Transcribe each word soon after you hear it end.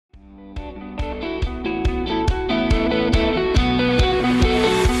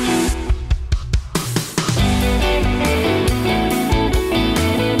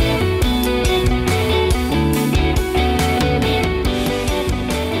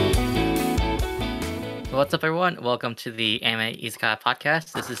What's up, everyone? Welcome to the Anime Izakaya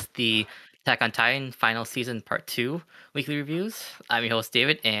podcast. This is the Attack on Titan final season part 2 weekly reviews. I'm your host,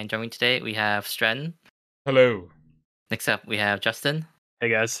 David, and joining me today we have Stren. Hello. Next up, we have Justin. Hey,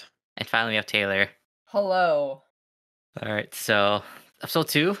 guys. And finally, we have Taylor. Hello. All right, so episode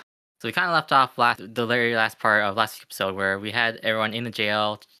 2. So we kind of left off the very last part of last episode where we had everyone in the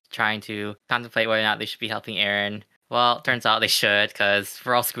jail trying to contemplate whether or not they should be helping Eren. Well, it turns out they should because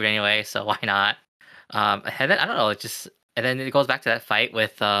we're all screwed anyway, so why not? And then I don't know, and then it goes back to that fight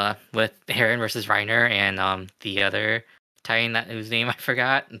with Eren versus Reiner and the other Titan whose name I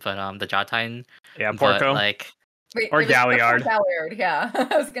forgot, but the Jaw Titan. Yeah, Porco. Wait, or Galliard. Galliard, yeah.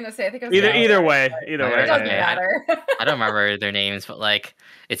 I was gonna say I think it was either way. It doesn't matter. I don't remember their names, but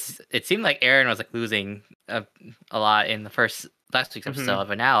it seemed like Eren was losing a lot in the last week's episode,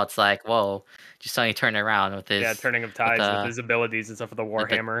 but now it's like, whoa, just suddenly turn around with his turning of tides with his abilities and stuff with the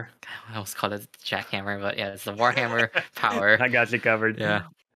Warhammer. I almost called it Jackhammer, but yeah, it's the Warhammer power. I got you covered.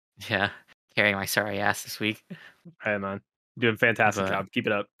 Yeah, carrying my sorry ass this week. Hey man, doing a fantastic job. Keep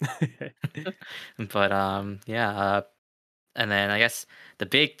it up. But and then I guess the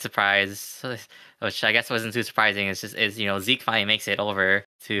big surprise, which I guess wasn't too surprising, is Zeke finally makes it over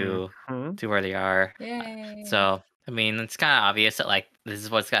to where they are. Yay. So I mean, it's kind of obvious that this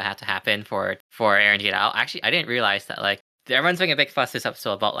is what's gonna have to happen for Eren to get out. Actually, I didn't realize that everyone's making a big fuss this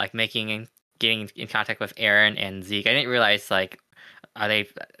episode about getting in contact with Eren and Zeke. I didn't realize are they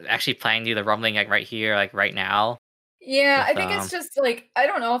actually planning to do the rumbling right here, right now? Yeah, I think it's just I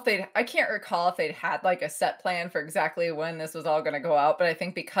don't know if I can't recall if they'd had a set plan for exactly when this was all going to go out, but I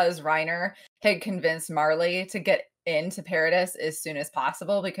think because Reiner had convinced Marley to get into Paradis as soon as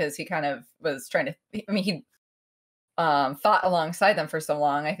possible because he kind of was trying to, he fought alongside them for so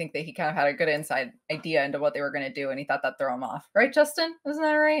long. I think that he kind of had a good inside idea into what they were going to do, and he thought that'd throw him off. Right, Justin? Isn't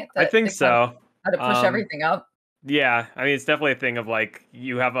that right? I think so. Had to push everything up. Yeah, I mean, it's definitely a thing of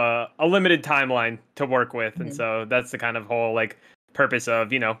you have a limited timeline to work with, and so that's the kind of whole purpose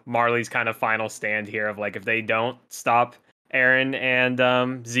of Marley's kind of final stand here of if they don't stop Eren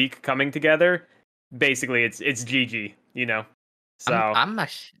and Zeke coming together, basically it's GG, So I'm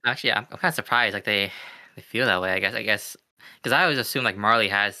actually I'm kind of surprised they feel that way. I guess because I always assume Marley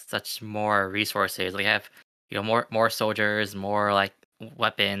has such more resources. They have more soldiers, more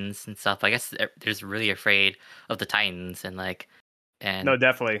weapons and stuff. I guess they're just really afraid of the Titans and no,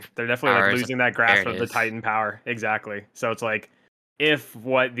 definitely they're definitely losing that grasp of the Titan power. Exactly. So it's if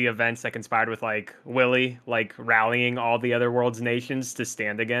what the events that conspired with Willy rallying all the other world's nations to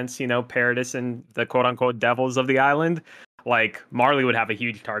stand against Paradis and the quote unquote devils of the island, Marley would have a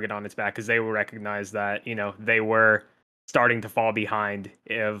huge target on its back because they will recognize that they were starting to fall behind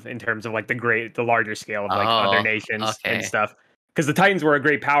in terms of the larger scale of other nations and stuff. Because the Titans were a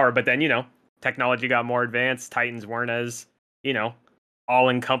great power, but then, technology got more advanced. Titans weren't as,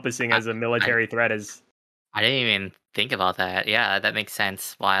 all-encompassing as a military threat as... I didn't even think about that. Yeah, that makes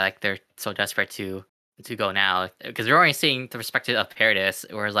sense why, they're so desperate to go now. Because we're already seeing the perspective of Paradis,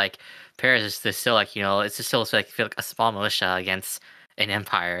 whereas, Paradis is still, it's just still feel like a small militia against an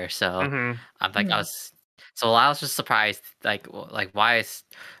empire. So, I was just surprised, why is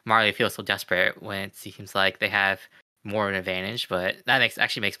Marley feel so desperate when it seems like they have more of an advantage, but that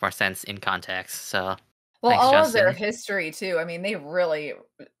actually makes more sense in context. So, well, thanks, all Justin. of their history too. I mean, they really,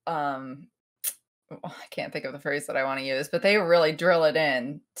 I can't think of the phrase that I want to use, but they really drill it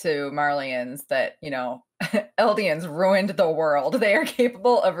in to Marleyans that Eldians ruined the world. They are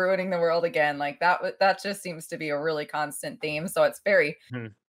capable of ruining the world again. That just seems to be a really constant theme. So it's very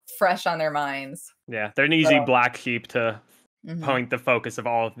fresh on their minds. Yeah, they're an easy black sheep to point the focus of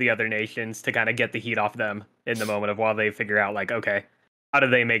all the other nations to kind of get the heat off them in the moment of while they figure out okay, how do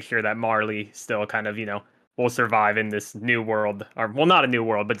they make sure that Marley still kind of will survive in this new world, or well, not a new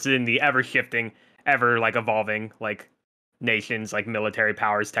world, but it's in the ever shifting, ever evolving nations, military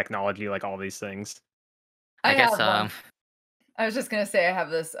powers, technology, all these things. I guess I was just gonna say I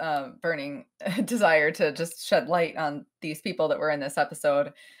have this burning desire to just shed light on these people that were in this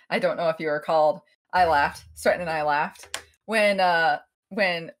episode. I don't know if you recalled. Stratton and I laughed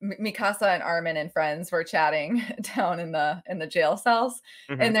when Mikasa and Armin and friends were chatting down in the jail cells,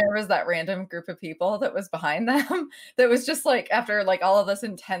 and there was that random group of people that was behind them that was just after all of this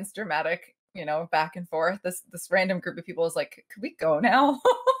intense dramatic back and forth, this random group of people was could we go now?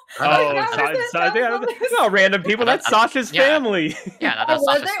 no random people. That's Sasha's family. Yeah, that's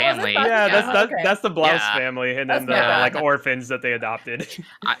Sasha's family. That's the Blouse family, and then the like orphans that they adopted.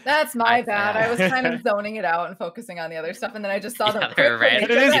 That's my bad. I was kind of zoning it out and focusing on the other stuff, and then I just saw them.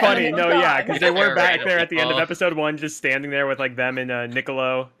 It is funny. No, yeah, because they were back there at the end of episode 1, just standing there with like them and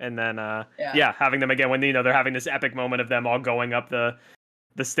Niccolo, and then having them again when they're having this epic moment of them all going up the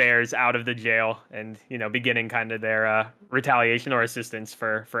stairs out of the jail and beginning kind of their retaliation or assistance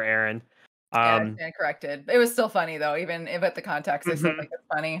for Eren. Corrected. It was still funny though, even if at the context I still think it's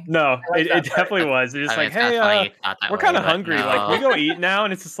funny. No, it definitely was. It's just like, hey, we're kind of hungry. No. Like, we go eat now,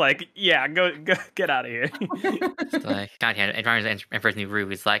 and it's just like, yeah, go get out of here. It's like, God damn it! Emperor's New Groove.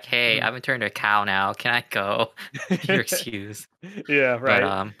 He's like, hey, I've been turned into a cow now. Can I go? Your excuse. Yeah, right.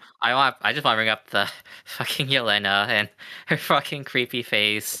 But I just want to bring up the fucking Yelena and her fucking creepy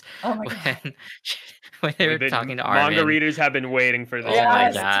face. Oh my god. When they were talking to Armin. Manga readers have been waiting for this. Oh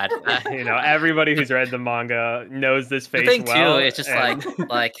my god! Everybody who's read the manga knows this face the thing well. Too, it's just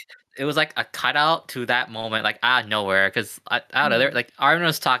like it was like a cutout to that moment, like out of nowhere. Because I don't know, like Armin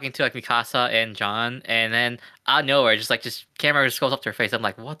was talking to like Mikasa and John, and then out of nowhere, just camera just goes up to her face. I'm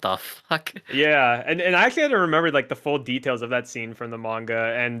like, what the fuck? Yeah, and I actually had to remember like the full details of that scene from the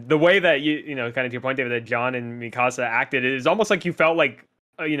manga, and the way that you know, kind of to your point, David, that John and Mikasa acted, it is almost like you felt like.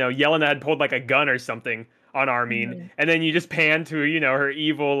 Yelena had pulled like a gun or something on Armin, and then you just pan to her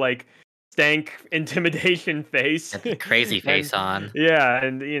evil like stank intimidation face, crazy face on. Yeah,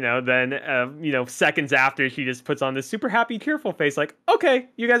 and then seconds after she just puts on this super happy, cheerful face, like, okay,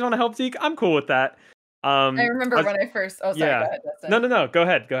 you guys want to help Zeke? I'm cool with that. I remember when I first. Oh, sorry. Yeah. Go ahead, no. Go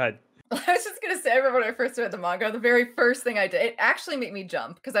ahead. I was just gonna say, I remember when I first read the manga, the very first thing I did, it actually made me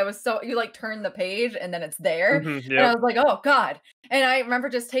jump because I was you like turn the page and then it's there, and I was like, oh god. And I remember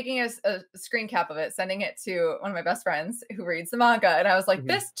just taking a screen cap of it, sending it to one of my best friends who reads the manga, and I was like,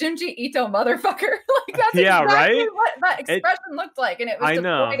 this Junji Ito motherfucker, like that's exactly what that expression looked like, and it was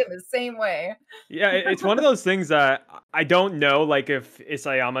deployed in the same way. Yeah, it's one of those things that I don't know, like if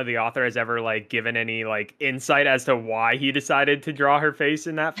Isayama, the author, has ever like given any like insight as to why he decided to draw her face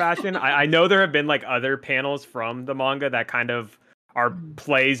in that fashion. I know there have been like other panels from the manga that kind of are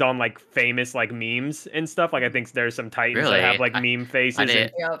plays on like famous like memes and stuff. Like I think there's some Titans that have like meme faces. I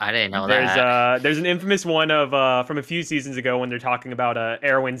didn't know that. There's an infamous one of from a few seasons ago when they're talking about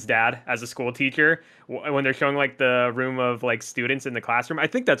Erwin's dad as a school teacher when they're showing like the room of like students in the classroom. I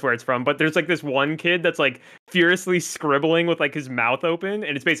think that's where it's from. But there's like this one kid that's like furiously scribbling with like his mouth open,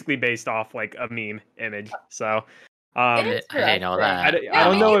 and it's basically based off like a meme image. So. I didn't know that. I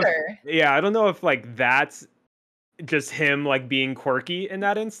don't know I don't know if like that's just him like being quirky in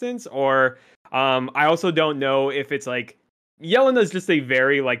that instance, or I also don't know if it's like Yelena's just a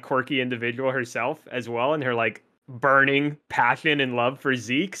very like quirky individual herself as well, and her like burning passion and love for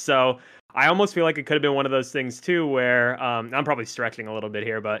Zeke. So I almost feel like it could have been one of those things too, where I'm probably stretching a little bit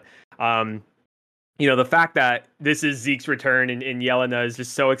here, but the fact that this is Zeke's return and Yelena is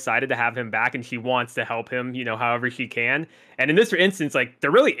just so excited to have him back, and she wants to help him, however she can. And in this instance, like there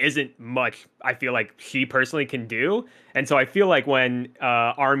really isn't much I feel like she personally can do. And so I feel like when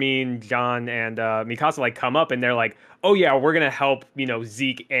Armin, John, and Mikasa like come up and they're like, oh yeah, we're gonna help,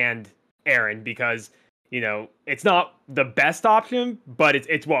 Zeke and Eren because it's not the best option, but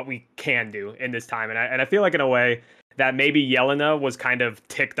it's what we can do in this time. And I feel like in a way that maybe Yelena was kind of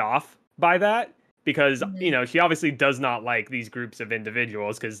ticked off by that. Because, she obviously does not like these groups of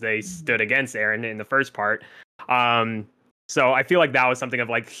individuals because they stood against Eren in the first part. So I feel like that was something of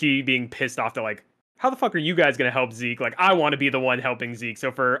like she being pissed off to like, how the fuck are you guys going to help Zeke? Like, I want to be the one helping Zeke.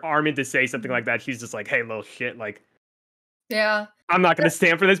 So for Armin to say something like that, she's just like, hey, little shit. Like, yeah, I'm not going to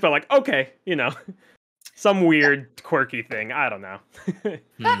stand for this, but like, okay, some weird quirky thing. I don't know.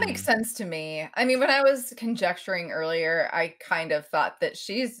 That makes sense to me. I mean, when I was conjecturing earlier, I kind of thought that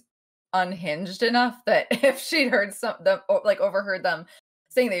she's unhinged enough that if she'd heard overheard them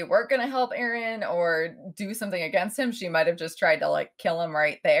saying they weren't going to help Eren or do something against him, she might have just tried to like kill him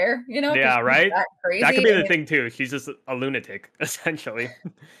right there, Yeah, right. That crazy. That could be the thing too. She's just a lunatic, essentially.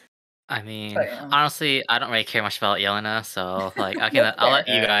 I mean, honestly, I don't really care much about Yelena, so like I'll let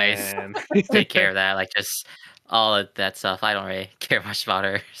you guys take care of that. Like just all of that stuff. I don't really care much about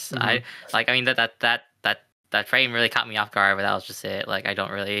her. So I mean that frame really caught me off guard, but that was just it. Like I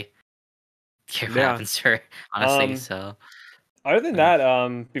don't really care what happens to her, honestly. So other than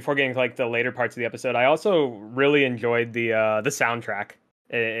that, before getting to like the later parts of the episode, I also really enjoyed the soundtrack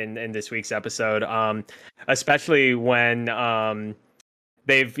in this week's episode. Especially when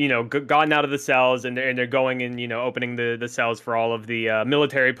they've gotten out of the cells, and they're going and opening the cells for all of the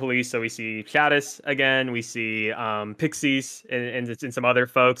military police. So we see Shadis again, we see Pixies, and some other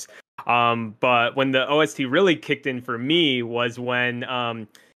folks. But when the OST really kicked in for me was when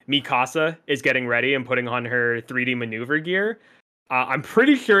Mikasa is getting ready and putting on her 3D maneuver gear. I'm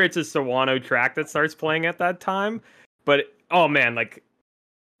pretty sure it's a Sawano track that starts playing at that time. But oh man, like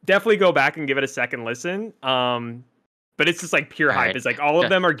definitely go back and give it a second listen. But it's just like pure hype. It's like all of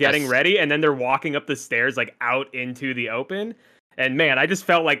them are getting ready, and then they're walking up the stairs like out into the open. And man, I just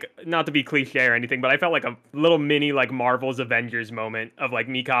felt like, not to be cliche or anything, but I felt like a little mini like Marvel's Avengers moment of like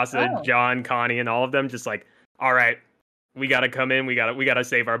Mikasa, John, Connie, and all of them just like, all right, we gotta come in, we gotta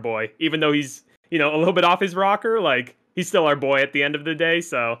save our boy. Even though he's, a little bit off his rocker, like he's still our boy at the end of the day,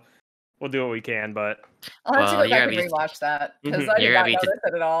 so we'll do what we can. But I'll have to go back and rewatch that because I did not notice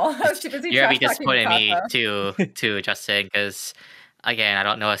it at all. You're gonna be disappointed in me too, Justin, because again, I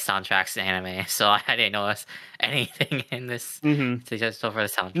don't know soundtracks in anime, so I didn't notice anything in this. Just over the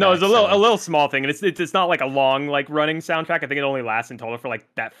soundtrack. No, it's a little small thing, and it's not like a long like running soundtrack. I think it only lasts in total for like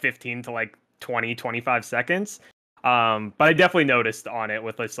that 15 to like 20-25 seconds. But I definitely noticed on it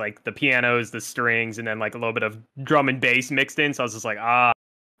with just like the pianos, the strings, and then like a little bit of drum and bass mixed in. So I was just like,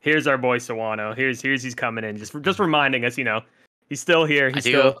 here's our boy Sawano. Here's he's coming in, just reminding us, he's still here. He's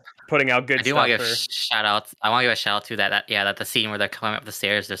still putting out good stuff. I want to give a shout out to that the scene where they're coming up the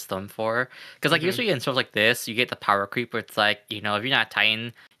stairs just them for, because like usually in shows like this you get the power creep where it's like, if you're not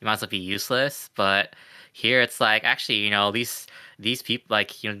Titan you might as well be useless, but here it's like actually these people,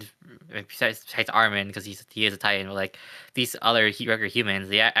 like besides Armin, because he is a Titan, but like these other regular humans,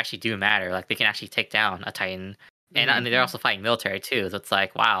 they actually do matter. Like they can actually take down a Titan, and they're also fighting military too. So it's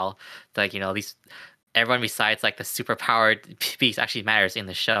like wow, like these everyone besides like the super powered beast actually matters in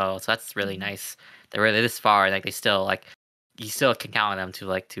the show. So that's really nice. They're really this far, like they still like you still can count on them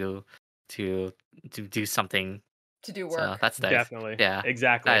to do something. To do work. So that's nice. Definitely. Yeah,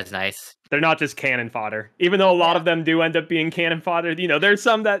 exactly. That is nice. They're not just cannon fodder, even though a lot of them do end up being cannon fodder. There's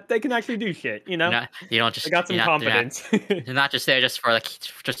some that they can actually do shit. You don't just. They got some confidence. They're not just there just for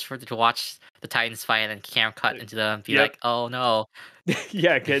to watch the Titans fight and camera cut into them and be like, oh no.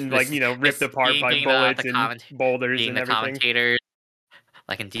 Yeah, getting like ripped apart by bullets and boulders and everything. The commentators,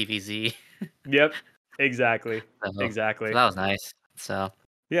 like in DBZ. Yep. Exactly. Exactly. So that was nice. So.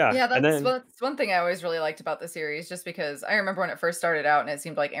 Yeah, that's one thing I always really liked about the series, just because I remember when it first started out and it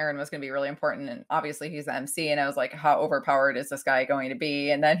seemed like Eren was going to be really important, and obviously he's the MC, and I was like, how overpowered is this guy going to be?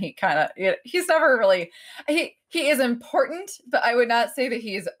 And then he kind of, he's never really, he is important, but I would not say that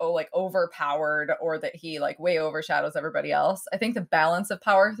he's like overpowered or that he like way overshadows everybody else. I think the balance of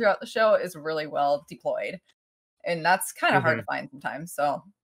power throughout the show is really well deployed, and that's kind of hard to find sometimes. So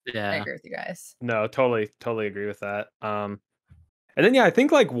yeah, I agree with you guys. No, totally agree with that. And then I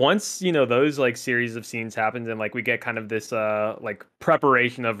think like once those like series of scenes happens and like we get kind of this like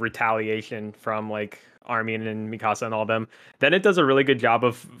preparation of retaliation from like Armin and Mikasa and all of them, then it does a really good job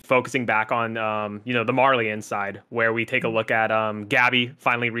of focusing back on the Marleyan side, where we take a look at Gabby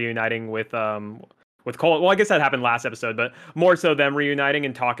finally reuniting with Cole. Well, I guess that happened last episode, but more so them reuniting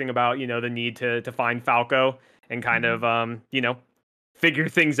and talking about the need to find Falco and kind of figure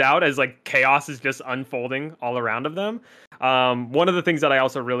things out as like chaos is just unfolding all around of them. One of the things that I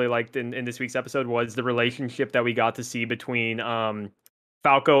also really liked in this week's episode was the relationship that we got to see between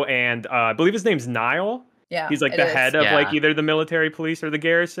Falco and I believe his name's Niall. Yeah, he's like the head of like either the military police or the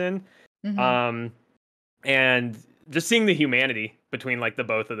garrison. And just seeing the humanity between like the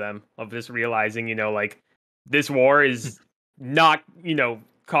both of them, of just realizing like this war is not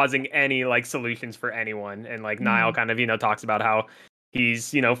causing any like solutions for anyone, and like Niall kind of talks about how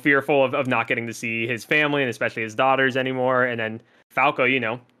he's, fearful of not getting to see his family and especially his daughters anymore. And then Falco,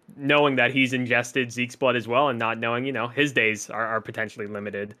 knowing that he's ingested Zeke's blood as well and not knowing, his days are potentially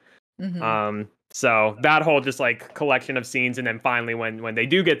limited. So that whole just like collection of scenes. And then finally when they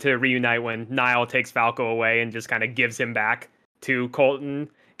do get to reunite, when Niall takes Falco away and just kind of gives him back to Colton,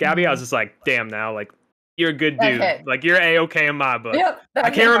 Gabby, I was just like, damn, now, like, you're a good dude. Like, you're A-okay in my book. Yep,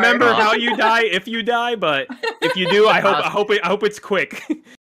 I can't remember how you die, if you die, but if you do, I hope it's quick.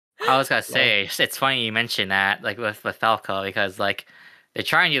 I was gonna say, it's funny you mentioned that, like with Falco, because like they're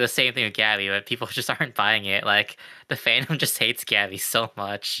trying to do the same thing with Gabby, but people just aren't buying it. Like the fandom just hates Gabby so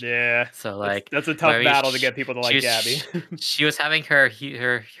much. Yeah. So like that's a tough battle to get people to like Gabby. She was having her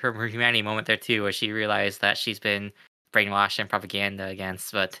humanity moment there too, where she realized that she's been brainwashed and propaganda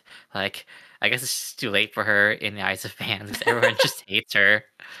against, but like I guess it's just too late for her in the eyes of fans because everyone just hates her.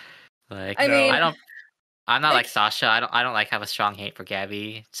 Like I'm not like Sasha. I don't like have a strong hate for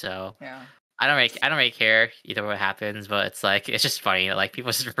Gabby. So yeah. I don't really care either what happens, but it's like it's just funny. Like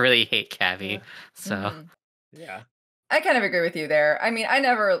people just really hate Yeah. Gabby. So Yeah. I kind of agree with you there. I mean, I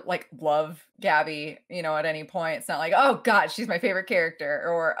never like love Gabby, at any point. It's not like, oh God, she's my favorite character,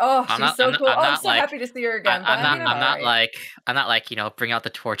 or oh, she's so cool. I'm Oh, I'm not so like happy to see her again. But I mean, I'm all right. I'm not like bring out the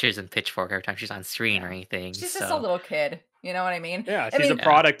torches and pitchfork every time she's on screen or Yeah. anything. She's just a So little kid. You know what I mean? Yeah, I she's a mean, yeah,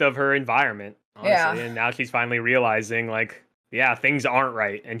 product of her environment, honestly, yeah. and now she's finally realizing like, yeah, things aren't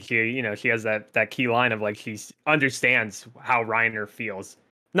right, and she has that key line of like she understands how Reiner feels,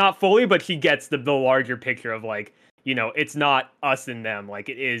 not fully, but she gets the larger picture of like, it's not us and them, like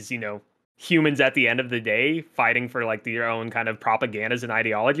it is, humans at the end of the day fighting for like their own kind of propagandas and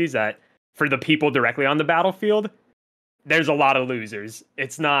ideologies that for the people directly on the battlefield, there's a lot of losers.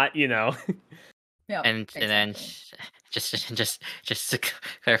 It's not, Yeah, and then exactly. just to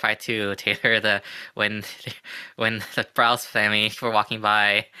clarify too, Taylor, the when when the Browse family were walking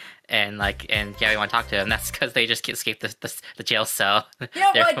by and Gabby want to talk to him, that's because they just escaped the jail cell. You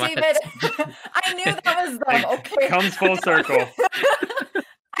know They're what, the ones- David? I knew that was them. it Okay. comes full circle.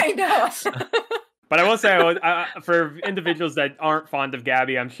 I know. But I will say, for individuals that aren't fond of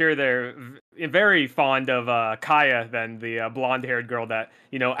Gabby, I'm sure they're very fond of Kaya, then the blonde-haired girl that,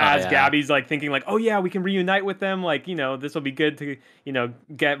 Oh as yeah. Gabby's like thinking like, oh yeah, we can reunite with them. Like, this will be good to,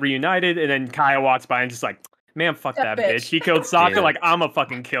 get reunited. And then Kaya walks by and just like, man, fuck That that bitch. bitch. He killed Sokka. Dude. Like, I'm a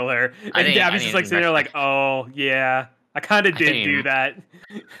fucking kill her. And I Gabby's just didn't like even sitting there like, oh yeah, I kind of I can't did do even that.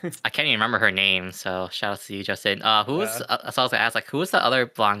 I can't even remember her name, so shout out to you, Justin. Who was Yeah. so I was gonna ask, like, who was the other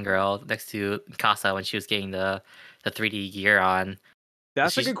blonde girl next to Casa when she was getting the 3D gear on? Was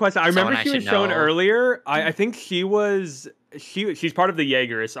That's a she good question. I someone remember I she should was shown know? earlier. I think she's part of the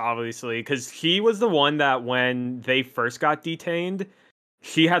Jaegerists, obviously, because she was the one that when they first got detained,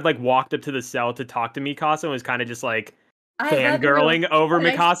 she had like walked up to the cell to talk to Mikasa and was kind of just like I love you. fangirling over And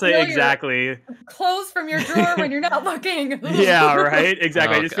I Mikasa. steal your Exactly. clothes from your drawer when you're not looking. Yeah, right.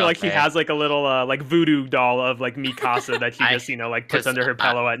 Exactly. I Oh, just feel like she okay. has like a little like voodoo doll of like Mikasa that she I just like puts because under her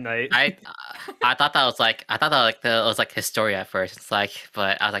pillow at night. I thought that was like it was like Historia at first. It's like,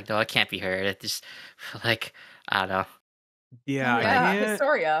 but I was like, no, it can't be her. It just like I don't know. Yeah, Oh I Like yeah, can't.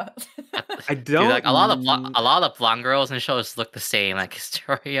 Historia. Uh, I dude, like don't. a lot of blonde girls in shows look the same. Like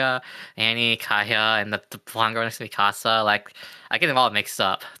Historia, Annie, Kaya, and the blonde girl next to Mikasa. Like I get them all mixed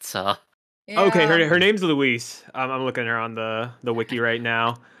up. So Okay, Yeah. her name's Luis. I'm looking her on the wiki right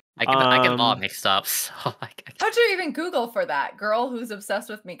now. I get them all Um, mixed up. So like How'd you even Google for that girl who's obsessed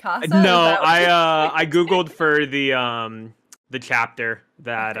with Mikasa? Is no, that what you I googled for the chapter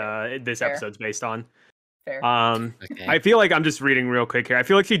that Okay, this fair, episode's based on. fair. okay. I feel like I'm just reading real quick here. I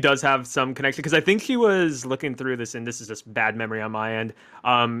feel like she does have some connection because I think she was looking through this, and this is just bad memory on my end.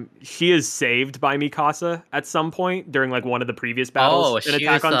 She is saved by Mikasa at some point during like one of the previous battles Oh, in she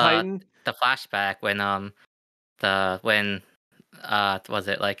Attack was on Titan. the flashback when was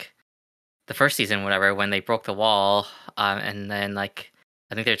it like the first season, whatever, when they broke the wall, and then like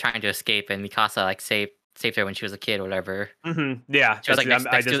I think they were trying to escape, and Mikasa like saved her when she was a kid, or whatever. Yeah, She was like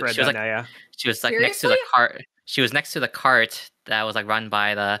I just read that now. Yeah. she was like next to Seriously? the cart. She was next to the cart that was like run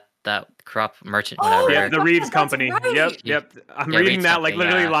by the corrupt merchant, Oh Yep, my whatever. the Reeves god, that's Company. Yep, right. She, yep. I'm yeah, reading Reed's that like company,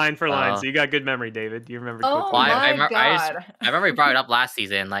 literally yeah. line for line. So So you got good memory, David. You remembered Oh quickly. well, my I god. remember he brought it up last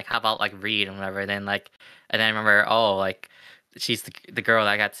season. Like, how about like Reed and whatever. Then like, and then I remember, oh, like she's the girl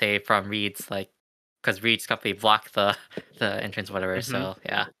that got saved from Reed's like, because Reed's company blocked the entrance, whatever. Hmm. So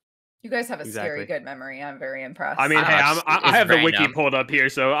yeah, You guys have a scary Exactly. good memory. I'm very I impressed. mean, I don't hey, know. It's, I it's have the wiki random. pulled up here,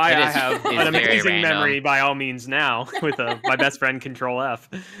 so It I is have is an very amazing random. memory by all means now with my best friend Control F.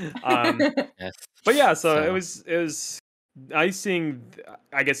 Um, Yes. but yeah, so So it was nice seeing,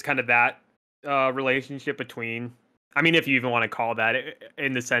 I guess, kind of that relationship between. I mean, if you even want to call that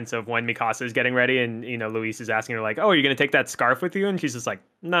in the sense of when Mikasa is getting ready and Luis is asking her like, "Oh, are you gonna take that scarf with you?" And she's just like,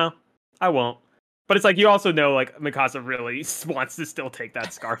 "No, I won't." But it's like you also know like Mikasa really wants to still take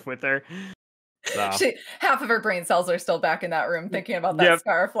that scarf with her. So Half of her brain cells are still back in that room thinking about that yep,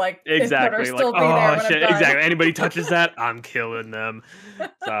 scarf. Like it better exactly. Like, still be there oh when I'm shit, done. exactly. Anybody touches that, I'm killing them.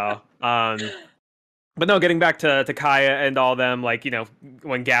 So but no, getting back to Kaya and all them, like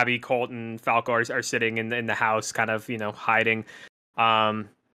when Gabby, Colt, and Falco are sitting in the house, kind of hiding. Um,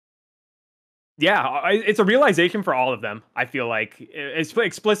 yeah, it's a realization for all of them. I feel like it's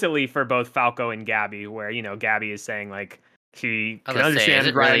explicitly for both Falco and Gabby, where Gabby is saying like she I was can gonna say, is understand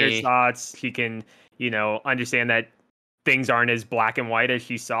it Reiner's really? thoughts. She can understand that things aren't as black and white as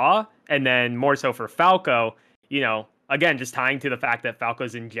she saw, and then more so for Falco, again just tying to the fact that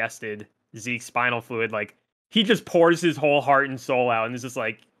Falco's ingested Zeke's spinal fluid, like he just pours his whole heart and soul out, and it's just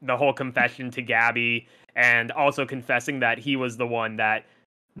like the whole confession to Gabby, and also confessing that he was the one that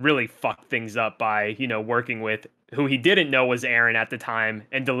really fucked things up by, working with who he didn't know was Aaron at the time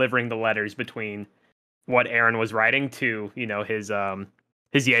and delivering the letters between what Aaron was writing to, his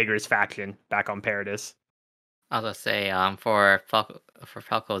Jaeger's faction back on Paradis. I was gonna say, for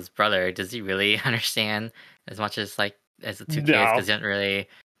Falco's brother, does he really understand as much as as the two kids? No. Because he didn't really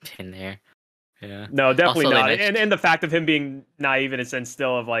been there. Yeah. No, definitely Also, they not. mentioned. And the fact of him being naive in a sense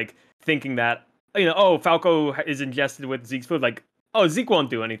still of like thinking that, Falco is ingested with Zeke's food, like, oh, Zeke won't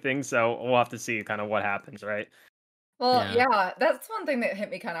do anything, so we'll have to see kind of what happens, right? Well, Yeah. yeah, that's one thing that hit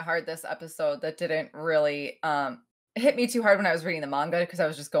me kind of hard this episode that didn't really hit me too hard when I was reading the manga because I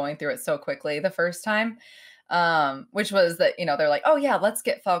was just going through it so quickly the first time. Which was that, they're like, "Oh yeah, let's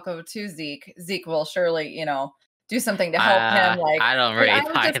get Falco to Zeke. Zeke will surely, do something to help him." I don't And really I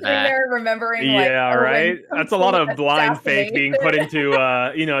was buy just sitting that. there remembering like, Yeah, oh, when right. That's a lot complete of blind faith being put assassination.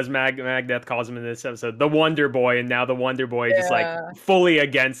 into, as Magdeath calls him in this episode, the Wonder Boy, and now the Wonder Boy just like Yeah. fully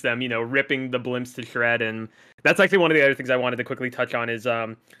against them, ripping the blimps to shred. And that's actually one of the other things I wanted to quickly touch on is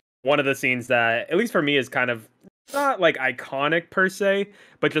one of the scenes that, at least for me, is kind of not like iconic per se,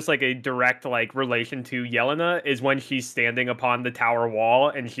 but just like a direct like relation to Yelena is when she's standing upon the tower wall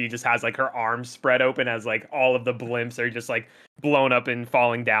and she just has like her arms spread open as like all of the blimps are just like blown up and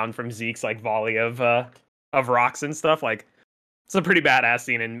falling down from Zeke's like volley of rocks and stuff. Like it's a pretty badass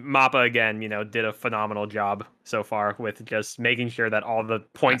scene, and Mappa again, did a phenomenal job so far with just making sure that all the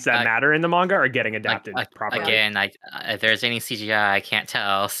points that I, matter in the manga are getting adapted properly. Yeah. again, if there's any CGI, I can't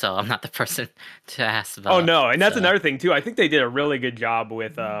tell, so I'm not the person to ask Oh about. no, and that's So another thing too. I think they did a really good job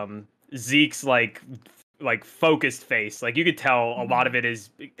with Zeke's like focused face. Like you could tell a lot of it is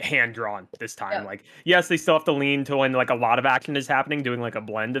hand drawn this time. Yeah. Like yes, they still have to lean to when like a lot of action is happening, doing like a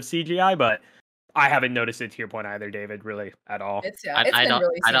blend of CGI, but I haven't noticed it to your point either, David, really at all. It's been really seamless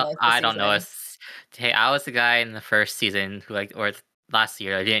this I don't know. season. Hey, I was the guy in the first season who last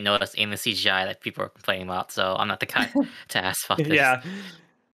year I didn't notice in the CGI that people were complaining about, so I'm not the guy to ask about this. Yeah.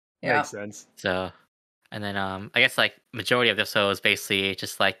 Yeah. Makes sense. So, and then I guess like majority of the episode is basically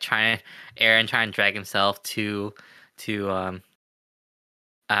just like Aaron trying to drag himself to to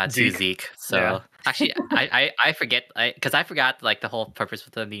Zeke. Zeke. Yeah. So actually, I forget because I forgot like the whole purpose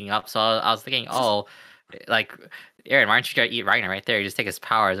with them being up. So I was thinking, oh, like Aaron, why don't you gotta eat Reiner right there? You just take his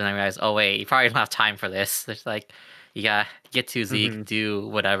powers, and I realized, oh wait, you probably don't have time for this. There's like you gotta get to Zeke, Hmm. do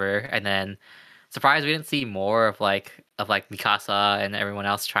whatever, and then surprised we didn't see more of like Mikasa and everyone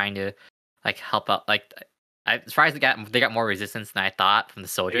else trying to like help out. Like I'm surprised they got more resistance than I thought from the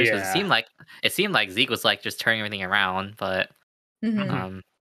soldiers because Yeah. it seemed like Zeke was like just turning everything around, but Mhm. um.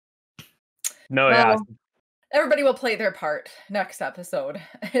 No, yeah. Well, everybody will play their part next episode.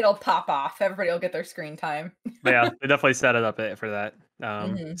 It'll pop off. Everybody will get their screen time. Yeah, they definitely set it up for that.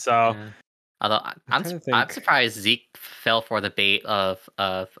 Mhm. So Yeah. Although I'm trying to I'm think. surprised Zeke fell for the bait of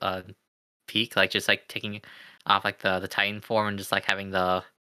Peak, like just like taking off like the Titan form and just like having The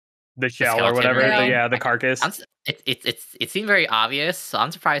the shell or skeleton or whatever. Yeah. The like carcass. it seemed very obvious, so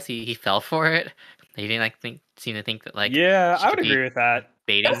I'm surprised he fell for it. He didn't like seem to think that like Yeah, she I would could agree be with that. As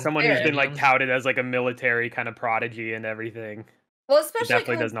baiting someone who's Fair. been like him. touted as like a military kind of prodigy and everything, Well, it especially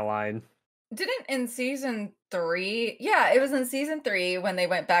definitely because doesn't align. didn't in season 3, yeah, it was in season 3 when they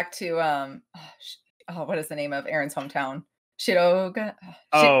went back to what is the name of Aaron's hometown? Shiroga.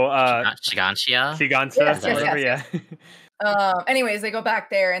 Oh, Shiganshia? Shigansa Is Yes, or that yes, what whatever. yes, Yeah. yes. Anyways, they go back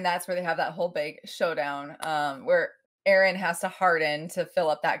there, and that's where they have that whole big showdown, where Aaron has to harden to fill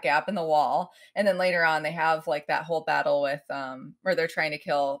up that gap in the wall, and then later on, they have like that whole battle with where they're trying to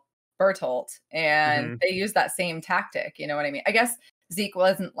kill Bertolt, and Hmm. they use that same tactic. You know what I mean? I guess Zeke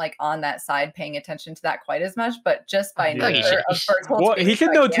wasn't like on that side paying attention to that quite as much, but just by I feel like nature of Bertolt Well, being he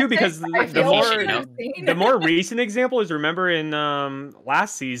should know too gigantic, because I the feel he like should more he would know. have seen. the more recent example is, remember in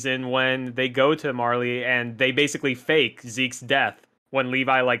last season when they go to Marley and they basically fake Zeke's death when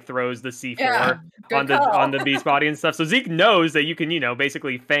Levi like throws the Yeah, C4 good on call. the beast body and stuff. So Zeke knows that you can,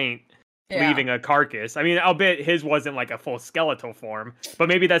 basically feint Yeah. leaving a carcass. I mean, albeit his wasn't like a full skeletal form, but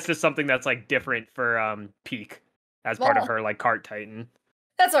maybe that's just something that's like different for Peak as part of Well, her like cart titan.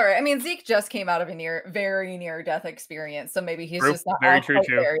 that's all right. I mean, Zeke just came out of a very near death experience, so maybe he's True. just not Very all true quite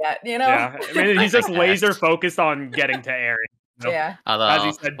too. there yet, you know? Yeah. I mean, he's I just guess. laser focused on getting to Aaron. Yeah. As he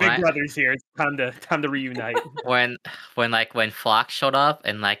Although said, Big Brother's here. It's time to reunite. when when Flock showed up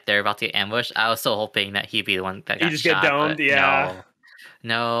and like they're about to get ambushed, I was so hoping that he'd be the one that He got just get shot, domed. but Yeah.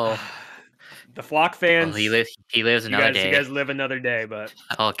 no, no. The Flock Well, fans, he lives you another guys, day. live another day, but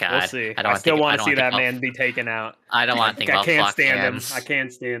Oh we'll God, see. I still I want to don't see want to think that about man be taken out. I don't want to think I about can't Flock stand him. I fans.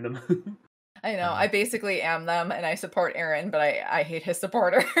 can't stand him. I know. Uh, I basically am them and I support Aaron, but I hate his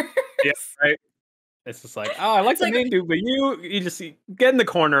supporters. Yeah, right. It's just like, oh, I like It's the like main dude, but you just get in the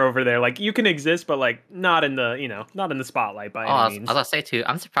corner over there. Like you can exist, but like not in the not in the spotlight by Oh, any I was means. gonna say too.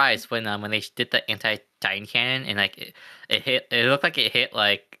 I'm surprised when they did the anti Titan cannon and like it hit. It looked like it hit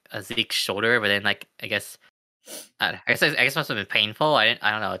like a Zeke's shoulder, but then like I guess it must have been painful. I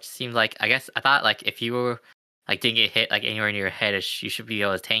don't know. It just seemed like I thought like if you were like didn't get hit like anywhere near your head, you should be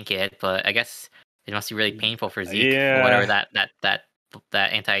able to tank it. But I guess it must be really painful for Zeke or whatever Yeah.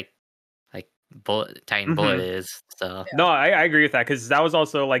 that anti like bullet Titan bullet hmm is. So No, I agree with that because that was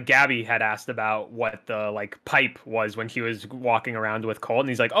also like Gabby had asked about what the like pipe was when she was walking around with Colt, and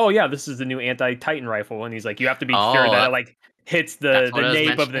he's like, "Oh yeah, this is the new anti-Titan rifle," and he's like, "You have to be sure oh, that it like hits that's the what I was nape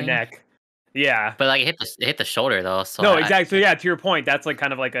of the mentioning. neck." Yeah. But like it hit the shoulder though. So No, exactly. So yeah, to your point, that's like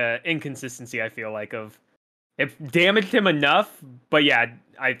kind of like a inconsistency. I feel like of it damaged him enough, but yeah,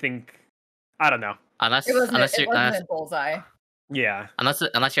 I think I don't know. it wasn't a bullseye. Yeah. Unless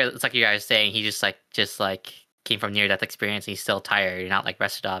you're it's like you guys saying he just like came from near death experience and he's still tired. You're not like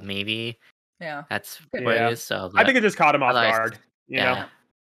rested up. Maybe Yeah. that's Could what it Yeah. is. So, I think but it just caught him off otherwise, guard, yeah.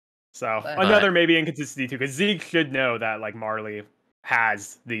 So But But another maybe inconsistency too, because Zeke should know that like Marley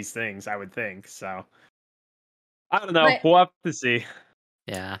has these things, I would think. So I don't know. but We'll have to see.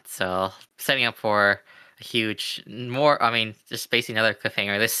 yeah, so setting up for a huge more. I mean, just basically another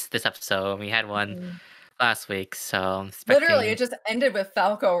cliffhanger. This episode we had one mm, last week, so I'm literally it expecting. just ended with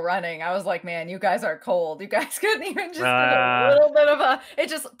Falco running. I was like, man, you guys are cold. You guys couldn't even just get a Uh, little bit of a it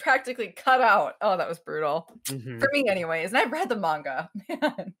just practically cut out. Oh, that was brutal. For mhm. me anyways. And I've read the manga.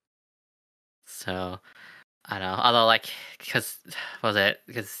 Man. So I don't know. Although like because was it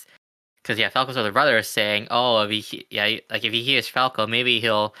because yeah, Falco's older brother is saying, oh, like if he hears Falco, maybe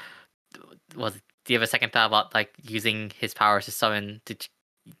he'll was. Do you have a second thought about like using his powers to summon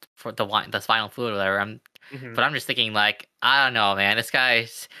for the final fluid or whatever? Mhm. But I'm just thinking like I don't know, man. This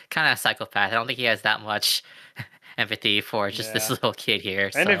guy's kind of a psychopath. I don't think he has that much empathy for just this Yeah. little kid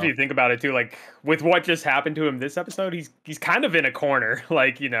here. And if So you think about it too, like with what just happened to him this episode, he's kind of in a corner.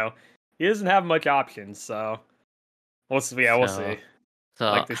 Like, he doesn't have much options, so we'll see. Yeah, we'll so see.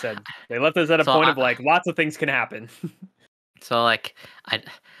 so Like they said, they left us at a so point of like lots of things can happen. like I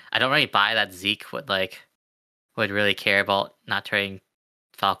I don't really buy that Zeke would really care about not turning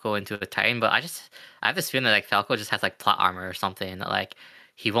Falco into a Titan, but I have this feeling that like Falco just has like plot armor or something that like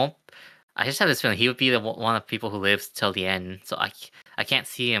he won't. I just have this feeling he would be one of the people who lives till the end. So I can't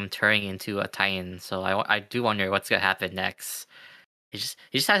see him turning into a Titan. So I do wonder what's gonna happen next. He just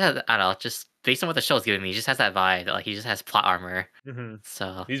has that, I don't know, just based on what the show's giving me, he just has that vibe. Like he just has plot armor. hmm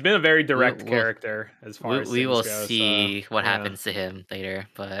So He's been a very we direct will character as far we, as we things will go. So see what yeah. happens to him later.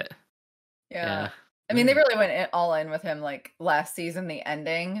 But Yeah. yeah, I mean, they really went all in with him like last season, the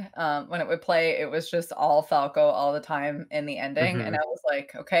ending. When it would play, it was just all Falco all the time in the ending. And hmm I was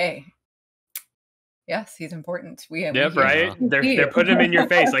like, okay, yes, he's important. We Yep, hear right. so They're putting him in your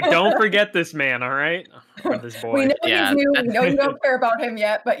face. Like, don't forget this man, all right, or this We boy. know he's yeah, new. We that, know you don't care about him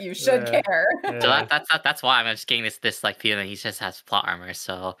yet, but you should Yeah, care. so yeah. that's why I'm just getting this like feeling he just has plot armor.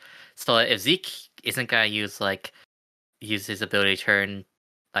 So if Zeke isn't gonna use his ability to turn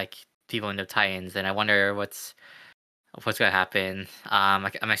like people into Titans, then I wonder what's gonna happen.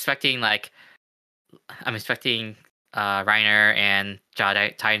 Like, I'm expecting Reiner and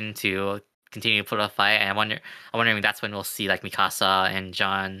Titan to continue to put up a fight, and I'm wondering if that's when we'll see like Mikasa and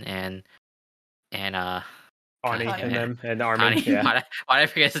John and God Ani damn Connie. and it, them and Armin. Connie. Yeah, Why did I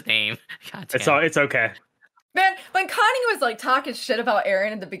forget his name? God it's damn. all. It's okay. Man, when Connie was like talking shit about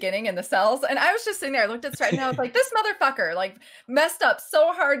Aaron in the beginning in the cells, and I was just sitting there, I looked at Stratton and I was like, this motherfucker like messed up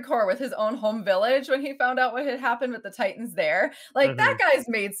so hardcore with his own home village when he found out what had happened with the Titans there. Like hmm that guy's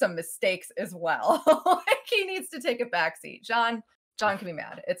made some mistakes as well. Like he needs to take a backseat. John can be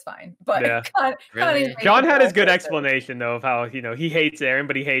mad. It's fine. But Yeah. Connie's Really? made John some had his bad good choices. explanation though of how he hates Aaron,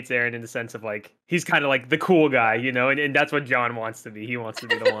 but he hates Aaron in the sense of like he's kind of like the cool guy, and that's what John wants to be. He wants to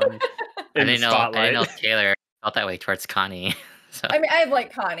be the one in the I didn't spotlight. know Taylor felt that way towards Connie. So I mean, I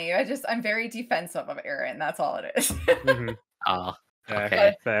like Connie. I'm very defensive of Aaron. That's all it is. hmm oh, Fair,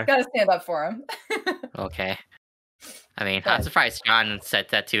 okay, fair. Gotta stand up for him. okay. I mean, I'm But surprised John said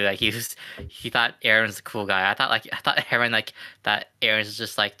that too. Like he thought Aaron's a cool guy. I thought Aaron like that. Aaron's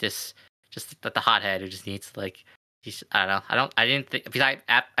just like this, just the hothead who just needs to like. I don't know. I didn't think.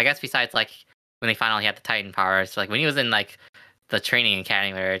 I guess besides like when they finally had the Titan powers, like when he was in like the training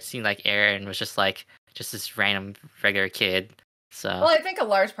academy, where it seemed like Aaron was just like just this random regular kid. So well, I think a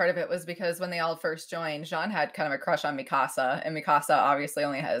large part of it was because when they all first joined, Jean had kind of a crush on Mikasa, and Mikasa obviously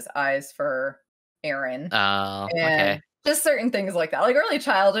only has eyes for Aaron, oh, okay. and just certain things like that, like really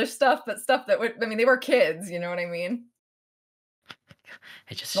childish stuff, but stuff that would, I mean, they were kids, you know what I mean?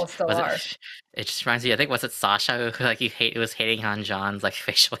 It just Well, still was it. are. It just reminds me. I think was it Sasha who like was hating on John's like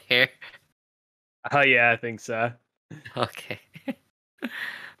facial hair. Oh yeah, I think so. Okay.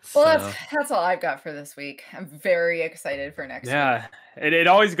 Well, So that's all I've got for this week. I'm very excited for next week. Yeah, it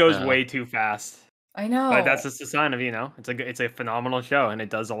always goes uh, way too fast. I But that's know. just a sign of, it's a phenomenal show and it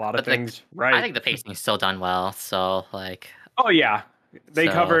does a lot of but like things I right. think the pacing's still done well. So like Oh yeah. They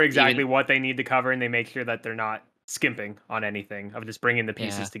so cover even exactly what they need to cover and they make sure that they're not skimping on anything of just bringing the yeah.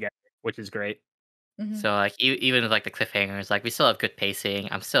 pieces together, which is great. Mhm. So like even with like the cliffhangers, like we still have good pacing.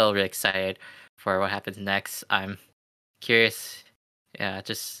 I'm still really excited for what happens next. I'm curious. Yeah,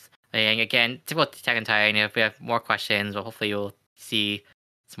 just and again, typical Attack on Titan. If we have more questions, well, hopefully you'll see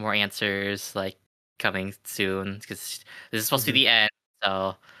some more answers like coming soon because this is supposed to be Mhm. the end.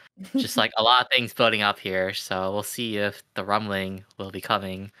 So just like a lot of things building up here. So we'll see if the rumbling will be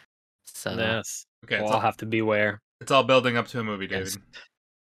coming. So Yes. Okay, We'll all have to beware. it's all building up to a movie, yes,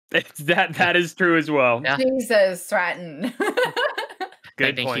 David. That is true as well. yeah. Jesus, Stratton.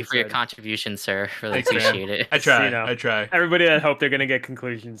 Good Thank you point, for your Sid. contribution, sir. Really Thanks, man. appreciate it. I try. You know. I try. Everybody that hope they're gonna get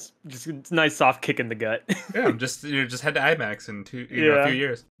conclusions. Just it's a nice soft kick in the gut. Yeah, I'm just head to IMAX in a few Yeah.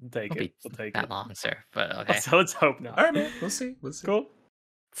 years. We'll take Won't it. be We'll take that it. long, sir. But okay. So let's hope not. All right, man. We'll see. We'll see. Cool.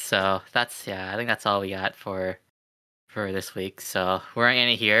 So that's I think that's all we got for this week. So we're gonna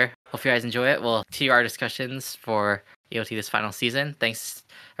end it here. Hope you guys enjoy it. We'll continue our discussions for EOT this final season. Thanks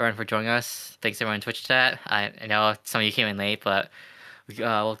everyone for joining us. Thanks everyone in Twitch chat. I know some of you came in late, but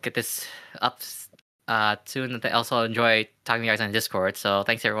we'll get this up soon. I also enjoy talking to you guys on Discord. So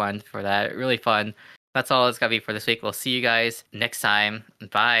thanks everyone for that. Really fun. That's all it's gonna be for this week. We'll see you guys next time.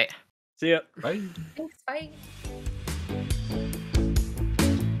 Bye. See ya. Bye. Thanks, bye.